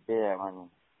of hard to do that when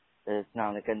there's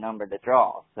not a good number to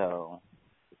draw. So.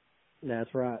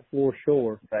 That's right, for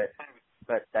sure. But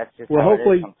that's just well, how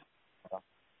hopefully, it is.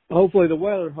 Hopefully the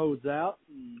weather holds out.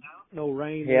 No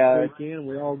rain this weekend.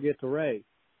 We all get to race.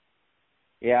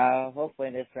 Yeah, hopefully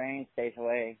this rain stays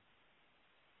away.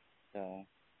 So.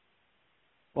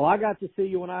 Well, I got to see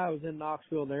you when I was in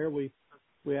Knoxville there. We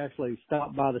actually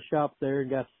stopped by the shop there and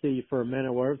got to see you for a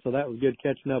minute or so that was good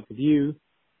catching up with you.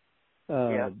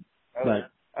 I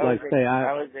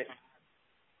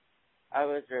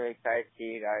was really excited to see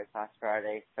you guys last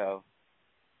Friday, so.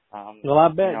 Well, I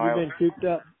bet you've been cooped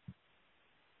up.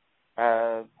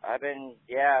 I've been,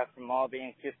 from all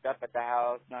being cooped up at the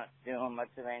house, not doing much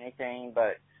of anything,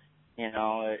 but, it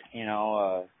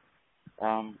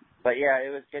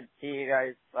was good to see you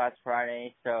guys last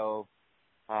Friday, so,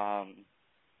 I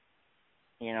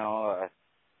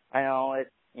know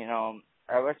it's,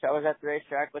 I wish I was at the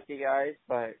racetrack with you guys,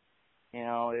 but,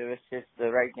 it was just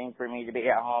the right thing for me to be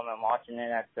at home and watching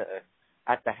it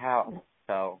at the house,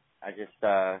 so,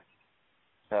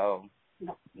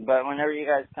 but whenever you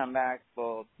guys come back,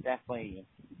 we'll definitely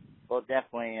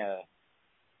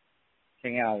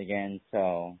hang out again.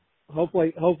 So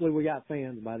hopefully we got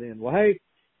fans by then. Well, hey,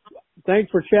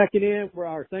 thanks for checking in.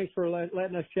 Thanks for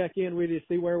letting us check in with you to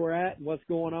see where we're at and what's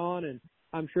going on. And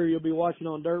I'm sure you'll be watching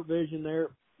on Dirt Vision there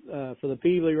for the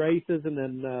Peavey races, and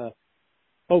then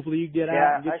hopefully you get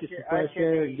out and get you some fresh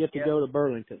air and get to go to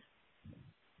Burlington.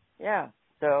 Yeah.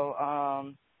 So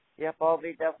I'll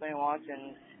be definitely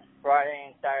watching Friday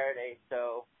and Saturday,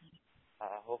 so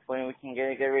hopefully we can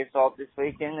get a good result this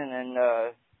weekend, and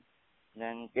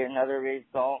then get another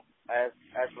result as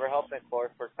we're hoping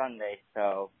for Sunday.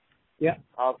 So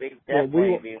I'll be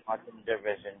definitely be watching the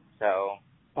division. So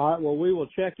all right, well, we will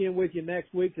check in with you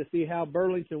next week to see how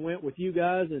Burlington went with you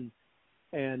guys and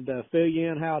fill you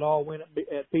in how it all went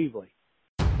at Peavey.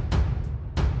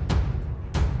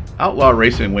 Outlaw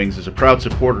Racing Wings is a proud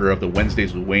supporter of the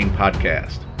Wednesdays with Wayne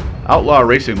podcast. Outlaw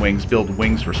Racing Wings build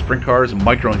wings for sprint cars and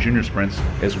micro and junior sprints,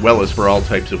 as well as for all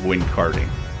types of wing karting.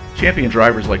 Champion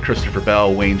drivers like Christopher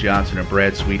Bell, Wayne Johnson, and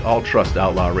Brad Sweet all trust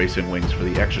Outlaw Racing Wings for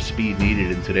the extra speed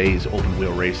needed in today's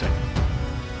open-wheel racing.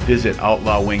 Visit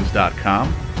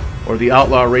outlawwings.com or the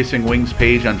Outlaw Racing Wings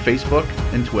page on Facebook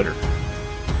and Twitter.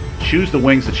 Choose the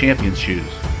wings the champions choose.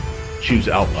 Choose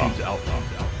Outlaw.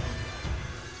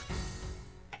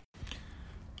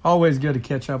 Always good to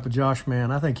catch up with Josh,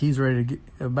 man. I think he's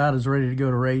about as ready to go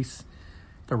to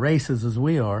the races as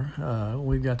we are.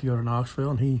 We've got to go to Knoxville,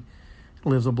 and he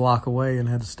lives a block away and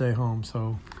had to stay home.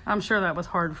 So I'm sure that was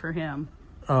hard for him.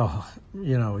 Oh,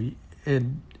 there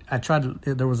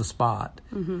was a spot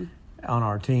on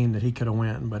our team that he could have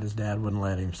went, but his dad wouldn't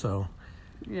let him. So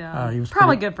he was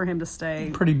probably good for him to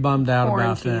stay. Pretty bummed out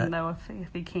about that, though,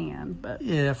 if he can. But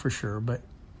yeah, for sure. But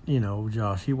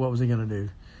Josh, what was he going to do?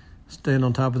 Stand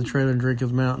on top of the trailer and drink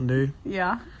his Mountain Dew?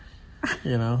 Yeah.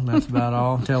 That's about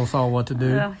all. Tell us all what to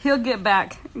do. Well, he'll get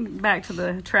back to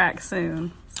the track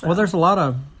soon. So. Well, there's a lot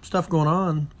of stuff going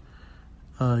on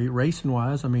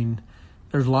racing-wise. I mean,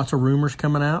 there's lots of rumors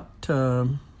coming out.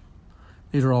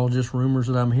 These are all just rumors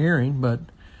that I'm hearing, but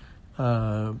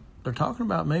they're talking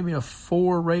about maybe a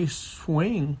 4-race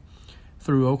swing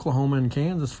through Oklahoma and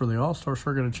Kansas for the All-Star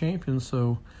Circuit of Champions.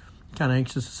 So kind of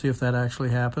anxious to see if that actually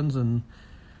happens and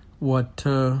what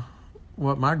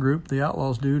my group, the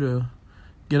Outlaws, do to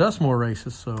get us more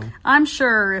races. So I'm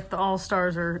sure if the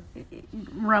All-Stars are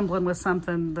rumbling with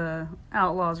something, the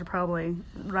Outlaws are probably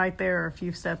right there a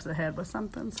few steps ahead with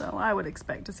something. So I would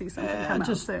expect to see something come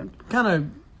out soon.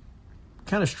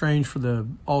 Kind of strange for the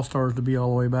All-Stars to be all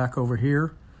the way back over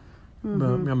here. But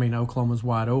I mean, Oklahoma's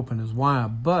wide open is why.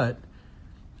 But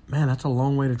man, that's a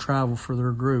long way to travel for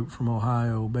their group from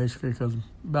Ohio, basically, because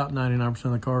about 99%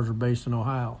 of the cars are based in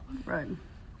Ohio. Right.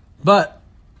 But,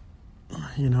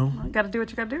 got to do what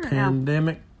you got to do right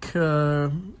pandemic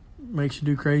makes you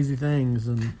do crazy things.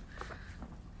 And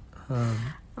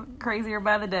Crazier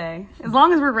by the day. As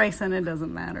long as we're racing, it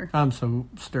doesn't matter. I'm so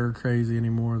stir crazy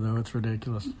anymore, though. It's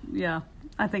ridiculous. Yeah,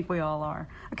 I think we all are.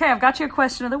 Okay, I've got you a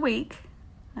question of the week.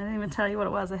 I didn't even tell you what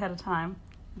it was ahead of time,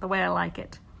 the way I like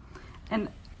it. And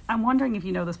I'm wondering if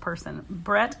you know this person,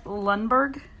 Brett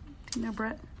Lundberg. Do you know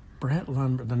Brett? Brett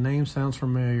Lundberg. The name sounds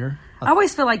familiar. I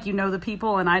always feel like you know the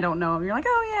people and I don't know them. You're like,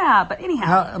 oh, yeah. But anyhow.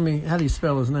 How do you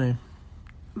spell his name?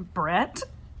 Brett.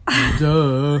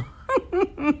 Duh.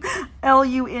 Lundberg.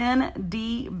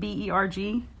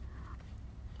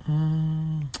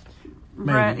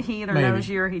 Brett, he either knows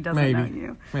you or he doesn't know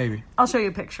you. Maybe. I'll show you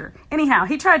a picture. Anyhow,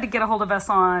 he tried to get a hold of us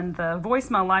on the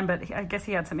voicemail line, but I guess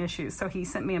he had some issues, so he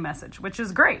sent me a message, which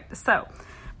is great. So,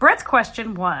 Brett's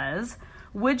question was,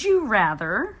 would you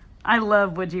rather, I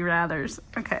love would you rathers,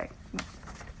 okay,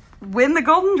 win the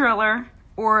Golden Driller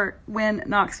or win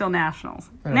Knoxville Nationals?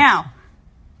 Yes. Now,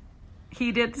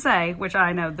 he did say, which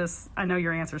I know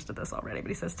your answers to this already, but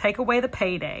he says, take away the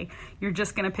payday. You're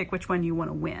just going to pick which one you want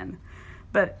to win.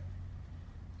 But,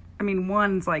 I mean,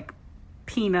 one's like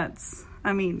peanuts.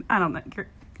 I mean, I don't know.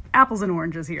 Apples and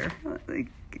oranges here.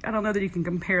 I don't know that you can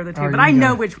compare the two, but I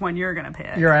know which one you're going to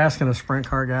pick. You're asking a sprint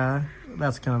car guy.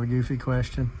 That's kind of a goofy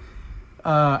question.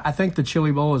 I think the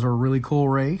Chili Bowl is a really cool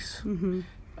race. Mm-hmm.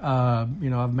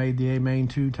 I've made the A-Main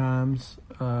 2 times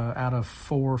out of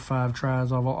 4 or 5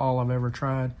 tries of all I've ever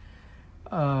tried.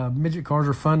 Midget cars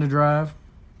are fun to drive,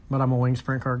 but I'm a wing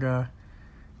sprint car guy.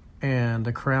 And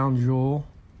the crown jewel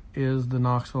is the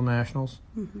Knoxville Nationals.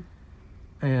 Mm-hmm.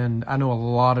 And I know a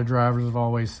lot of drivers have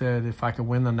always said if I could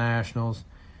win the Nationals,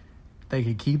 they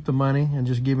could keep the money and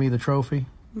just give me the trophy.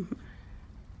 Mm-hmm.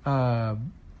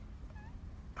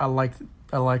 I like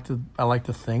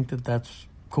to think that that's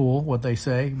cool what they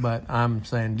say, but I'm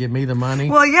saying give me the money.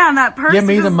 Well, yeah, and that person give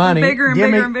me the money. Bigger and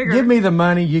bigger and bigger. Give me the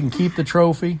money. You can keep the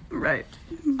trophy. Right.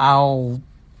 I'll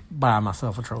buy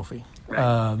myself a trophy.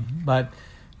 Right. But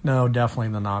no, definitely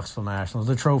the Knoxville Nationals.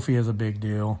 The trophy is a big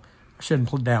deal. I shouldn't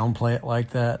downplay it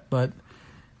like that, but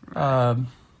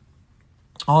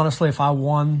honestly, if I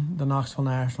won the Knoxville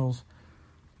Nationals,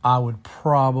 I would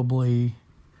probably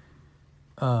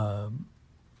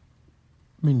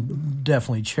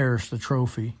definitely cherish the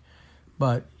trophy,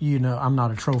 but I'm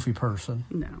not a trophy person.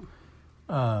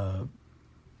 No.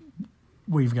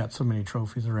 We've got so many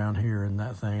trophies around here and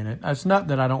that thing. And it's not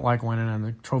that I don't like winning, and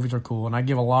the trophies are cool, and I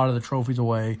give a lot of the trophies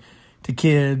away to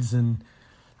kids, and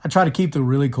I try to keep the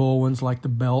really cool ones, like the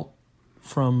belt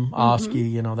from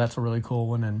Oski. Mm-hmm. That's a really cool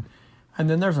one, and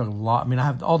then there's a lot. I mean, I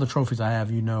have all the trophies I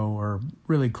have, are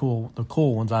really cool. The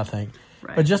cool ones, I think,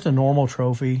 right. But just a normal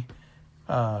trophy.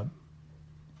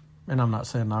 And I'm not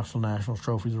saying Knoxville Nationals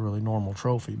trophy is a really normal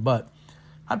trophy, but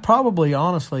I'd probably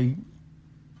honestly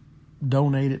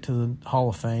donate it to the Hall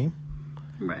of Fame,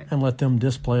 right, and let them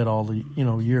display it all the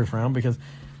years round. Because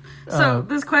so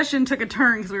this question took a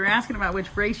turn because we were asking about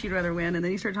which race you'd rather win, and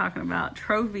then you started talking about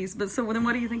trophies. But so then,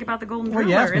 what do you think about the Golden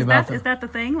Driller? Is that the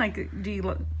thing? Like, do you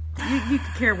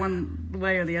could care one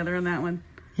way or the other on that one?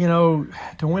 To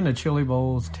win the Chili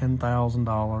Bowl is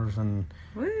 $10,000, and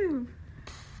woo.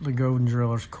 The Golden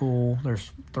Driller's cool.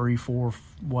 There's 3, 4,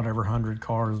 whatever 100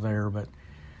 cars there, but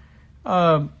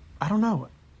I don't know.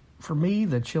 For me,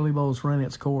 the Chili Bowl's run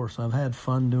its course. I've had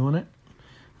fun doing it.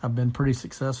 I've been pretty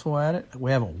successful at it.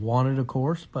 We haven't won it, of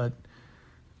course, but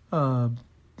I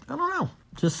don't know.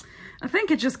 I think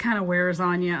it just kind of wears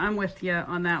on you. I'm with you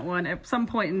on that one. At some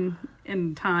point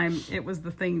in time, it was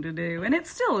the thing to do, and it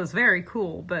still is very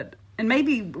cool. And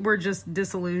maybe we're just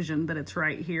disillusioned that it's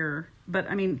right here. But,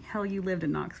 I mean, hell, you lived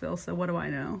in Knoxville, so what do I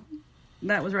know?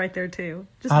 That was right there, too.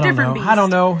 Just different beast. I don't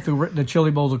know. The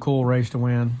Chili Bowl's a cool race to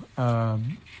win.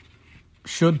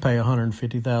 Should pay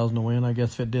 $150,000 to win. I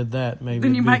guess if it did that, maybe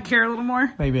then you might care a little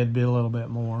more. Maybe it'd be a little bit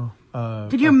more.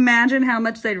 Could you imagine how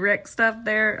much they'd wreck stuff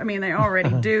there? I mean, they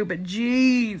already do, but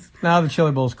geez. No, the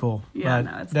Chili Bowl's cool. Yeah,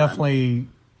 but it's definitely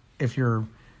fun. If you're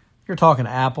talking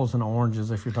apples and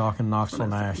oranges, if you're talking Knoxville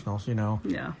Nationals,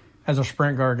 Yeah. As a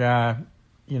sprint car guy,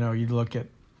 you'd look at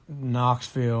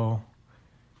Knoxville,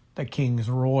 the Kings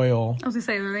Royal. I was going to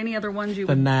say, are there any other ones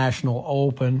the National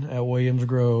Open at Williams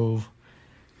Grove.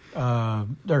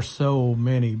 There's so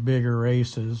many bigger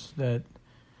races that,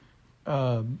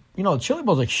 the Chili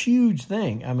Bowl's a huge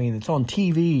thing. I mean, it's on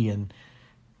TV, and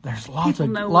there's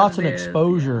lots of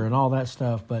exposure and all that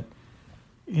stuff. But,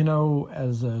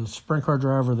 as a sprint car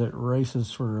driver that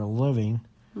races for a living,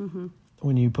 mm-hmm.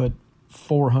 when you put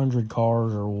 400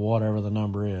 cars or whatever the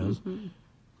number is mm-hmm.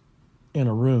 in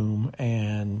a room,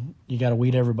 and you got to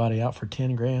weed everybody out for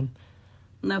 $10,000.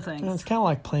 No thanks. And it's kind of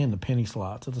like playing the penny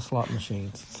slots at the slot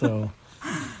machines. So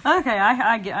Okay,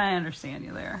 I understand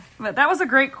you there. But that was a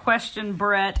great question,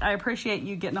 Brett. I appreciate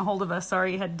you getting a hold of us.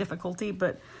 Sorry you had difficulty,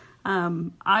 but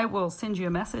I will send you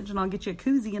a message and I'll get you a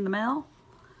koozie in the mail.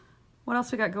 What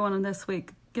else we got going on this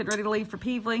week? Getting ready to leave for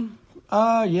Peevely?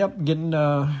 Yep, getting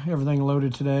everything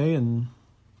loaded today and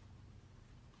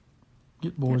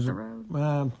get boys. Hit the road.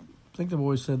 I think the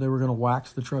boys said they were going to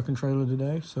wax the truck and trailer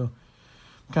today, so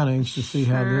I'm kind of anxious to see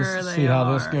how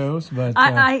this goes. But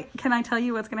can I tell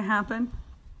you what's going to happen?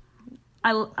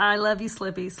 I love you,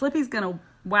 Slippy. Slippy's going to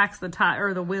wax the tire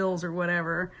or the wheels or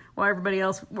whatever while everybody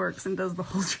else works and does the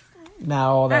whole truck.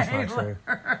 No, that's not true.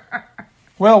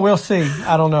 Well, we'll see.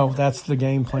 I don't know. That's the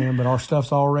game plan, but our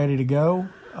stuff's all ready to go.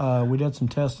 We did some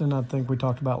testing. I think we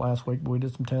talked about last week, but we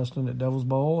did some testing at Devil's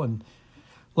Bowl and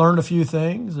learned a few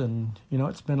things. And,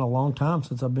 it's been a long time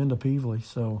since I've been to Peevely,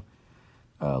 so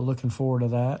looking forward to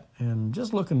that. And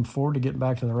just looking forward to getting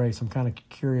back to the race. I'm kind of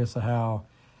curious of how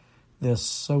this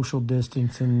social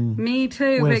distancing. Me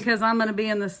too, because I'm going to be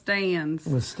in the stands.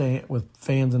 With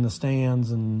fans in the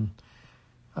stands. And,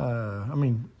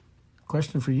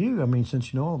 question for you.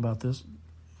 Since you know all about this,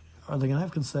 are they going to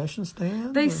have concession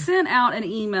stands? They sent out an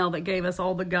email that gave us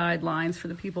all the guidelines for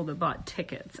the people that bought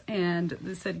tickets. And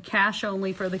they said cash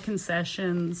only for the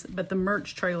concessions, but the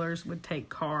merch trailers would take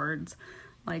cards.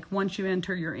 Like, once you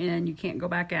enter, you're in. You can't go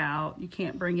back out. You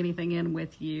can't bring anything in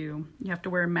with you. You have to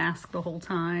wear a mask the whole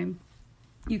time.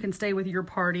 You can stay with your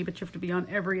party, but you have to be on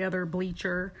every other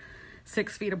bleacher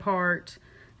 6 feet apart.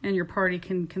 And your party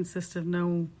can consist of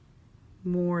no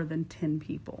more than 10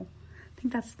 people. I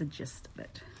think that's the gist of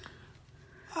it.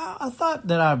 I thought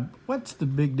that what's the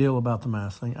big deal about the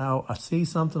mask thing? I see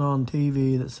something on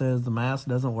TV that says the mask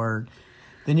doesn't work.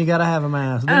 Then you got to have a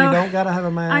mask. Then you don't got to have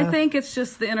a mask. I think it's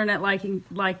just the internet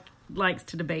likes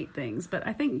to debate things, but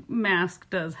I think mask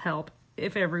does help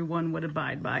if everyone would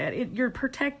abide by it. You're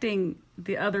protecting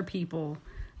the other people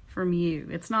from you.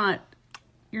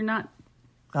 You're not.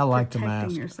 I like the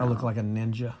mask. Yourself. I look like a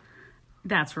ninja.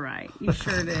 That's right. You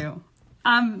sure do.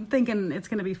 I'm thinking it's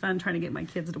going to be fun trying to get my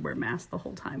kids to wear masks the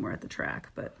whole time we're at the track,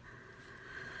 but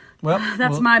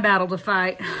that's my battle to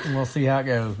fight. We'll see how it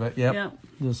goes, but yep.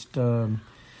 Just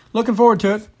looking forward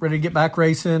to it. Ready to get back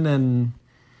racing, and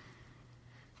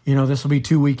this will be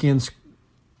 2 weekends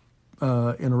in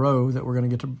a row that we're going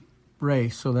to get to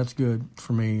race, so that's good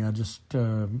for me.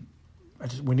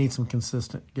 We need some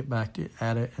consistent get back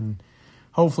at it, and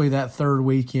hopefully that third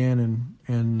weekend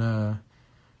in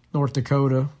North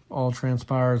Dakota all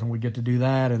transpires and we get to do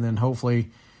that, and then hopefully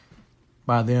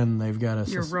by then they've got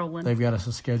us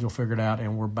a schedule figured out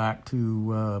and we're back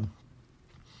to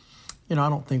I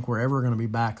don't think we're ever going to be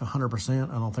back 100%.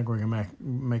 I don't think we're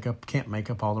going to can't make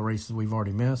up all the races we've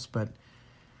already missed, but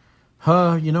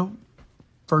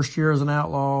first year as an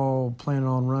outlaw, planning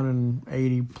on running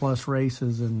 80 plus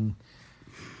races and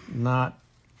not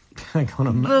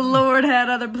gonna. The Lord had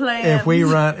other plans. If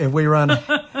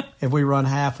we run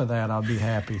half of that, I'll be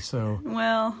happy. So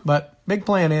but big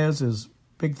plan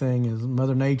big thing is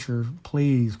Mother Nature.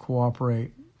 Please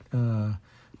cooperate.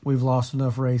 We've lost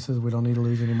enough races. We don't need to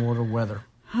lose any more to weather.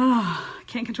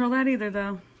 Can't control that either,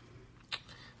 though.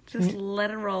 Just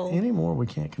let it roll. Anymore, we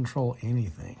can't control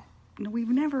anything. No, we've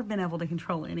never been able to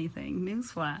control anything.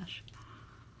 Newsflash.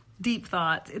 Deep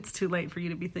thoughts. It's too late for you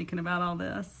to be thinking about all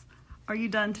this. Are you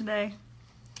done today?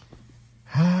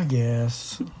 I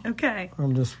guess. Okay.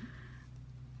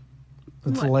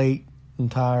 It's late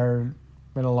and tired.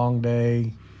 Been a long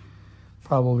day.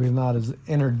 Probably not as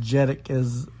energetic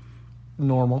as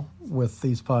normal with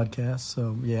these podcasts.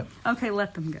 So, yeah. Okay,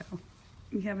 let them go.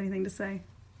 You have anything to say?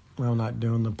 I'm not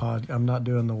doing I'm not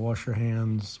doing the wash your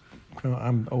hands.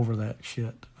 I'm over that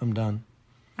shit. I'm done.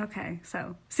 Okay,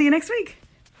 so see you next week.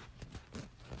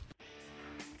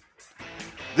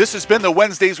 This has been the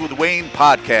Wednesdays with Wayne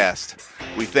podcast.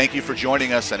 We thank you for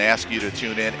joining us and ask you to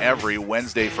tune in every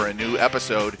Wednesday for a new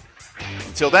episode.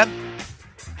 Until then,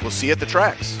 we'll see you at the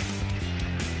tracks.